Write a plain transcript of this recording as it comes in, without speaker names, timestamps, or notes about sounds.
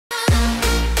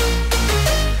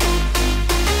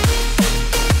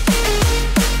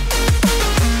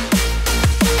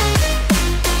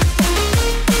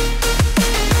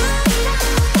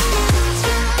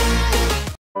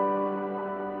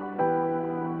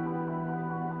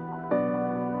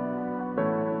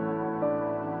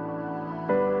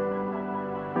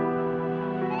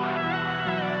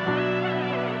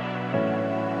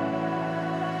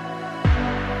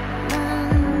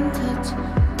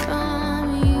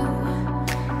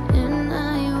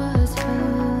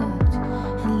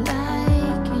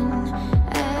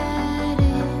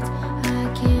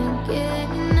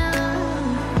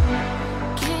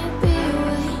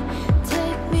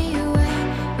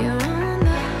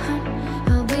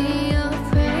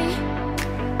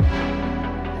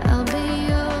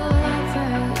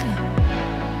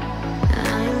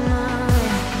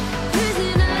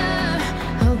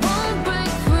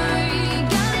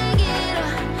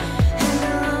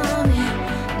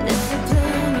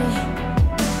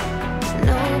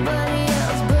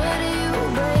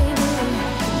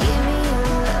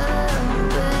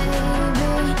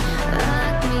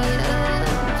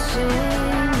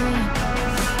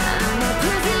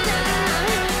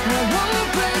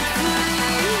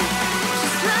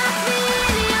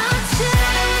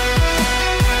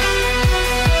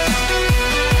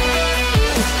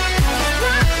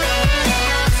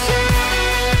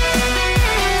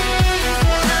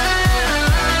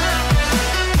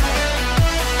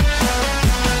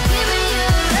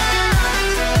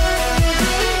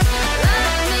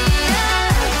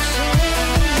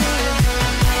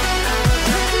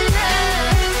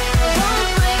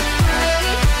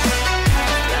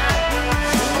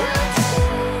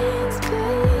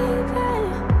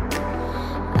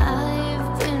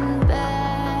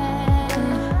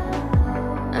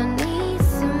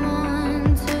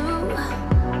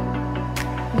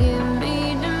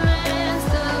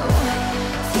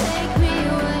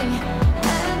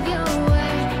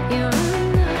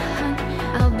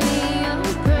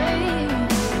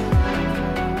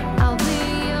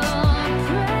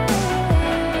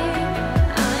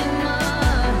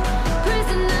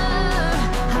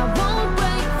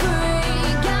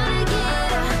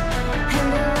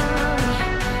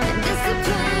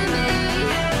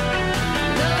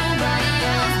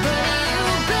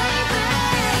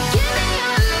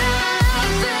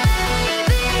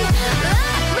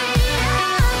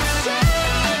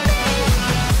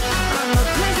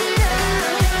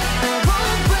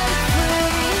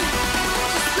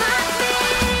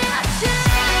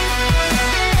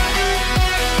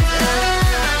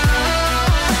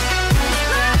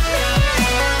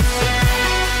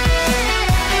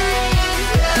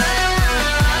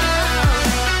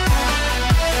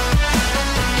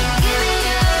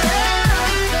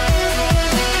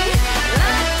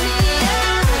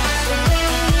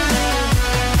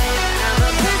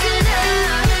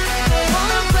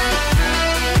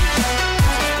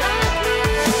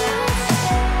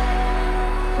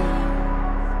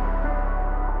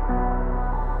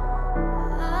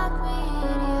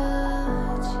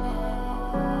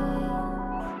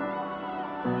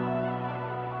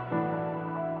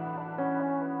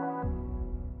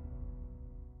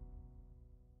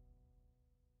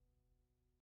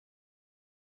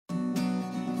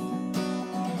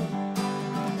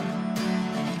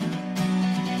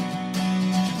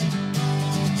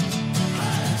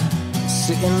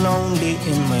Sitting lonely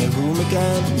in my room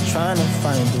again, trying to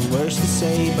find the words to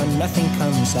say, but nothing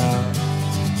comes out.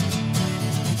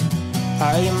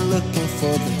 I am looking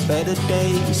for the better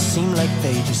days, seem like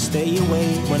they just stay away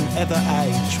whenever I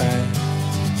try.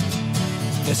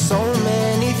 There's so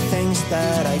many things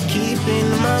that I keep in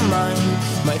my mind.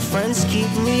 My friends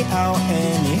keep me out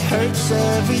and it hurts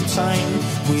every time.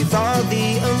 With all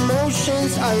the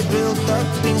emotions I built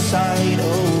up inside,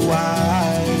 oh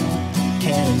why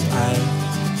can't I?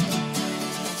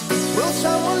 Will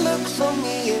someone look for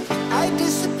me if I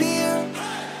disappear?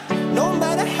 No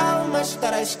matter how much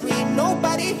that I scream,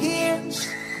 nobody hears.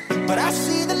 But I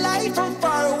see the light from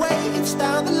far away, it's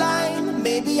down the line.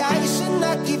 Maybe I should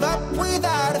not give up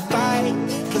without a fight,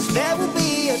 'cause there will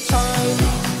be a time.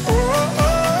 Oh,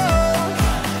 oh,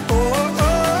 oh, oh,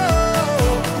 oh,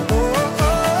 oh,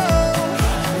 oh.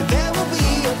 There will be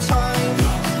a time.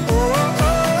 Oh,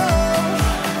 oh,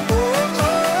 oh, oh,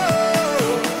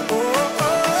 oh, oh,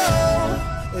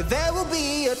 oh. There will be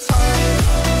a time.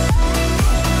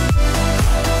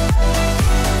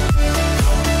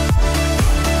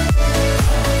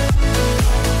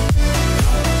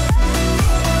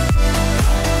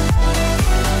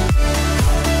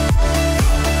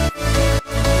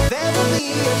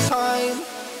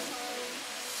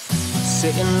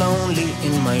 Sitting lonely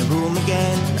in my room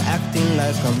again, acting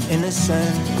like I'm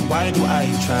innocent. Why do I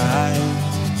try?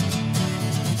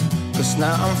 'Cause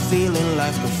now I'm feeling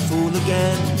like a fool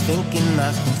again, thinking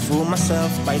I can fool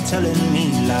myself by telling me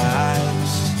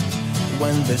lies.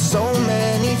 When there's so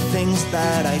many things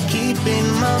that I keep in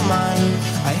my mind,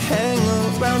 I hang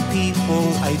around people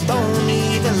I don't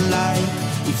even like.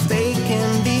 If they can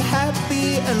be happy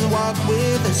and walk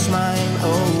with a smile,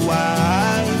 oh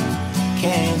why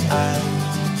can't I?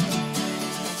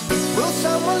 Will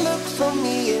someone look for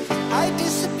me if I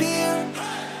disappear?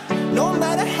 No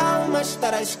matter how much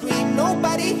that I scream,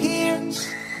 nobody hears.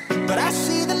 But I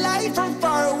see the light from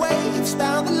far away, it's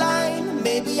down the line.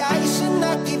 Maybe I should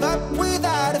not give up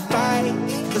without a fight,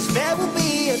 'cause there will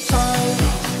be a time.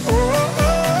 Oh,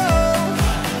 oh,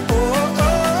 oh, oh,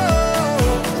 oh,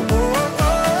 oh,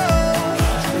 oh.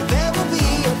 There will be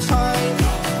a time.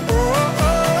 Oh,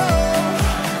 oh,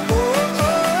 oh,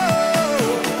 oh,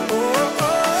 oh,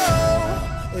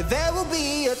 oh. There will be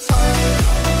a time.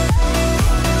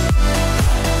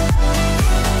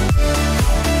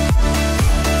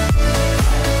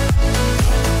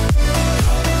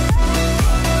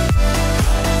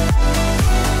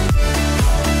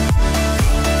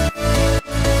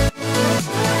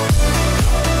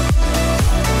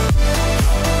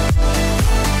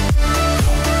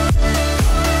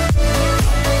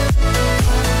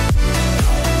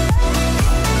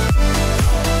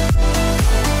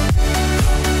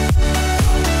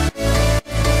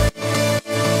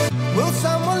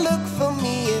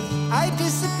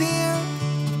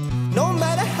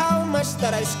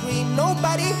 That I scream,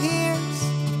 nobody hears.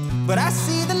 But I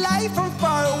see the light from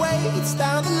far away, it's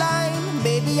down the line.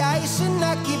 Maybe I should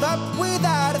not give up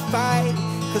without a fight,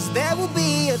 'cause there will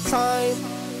be a time.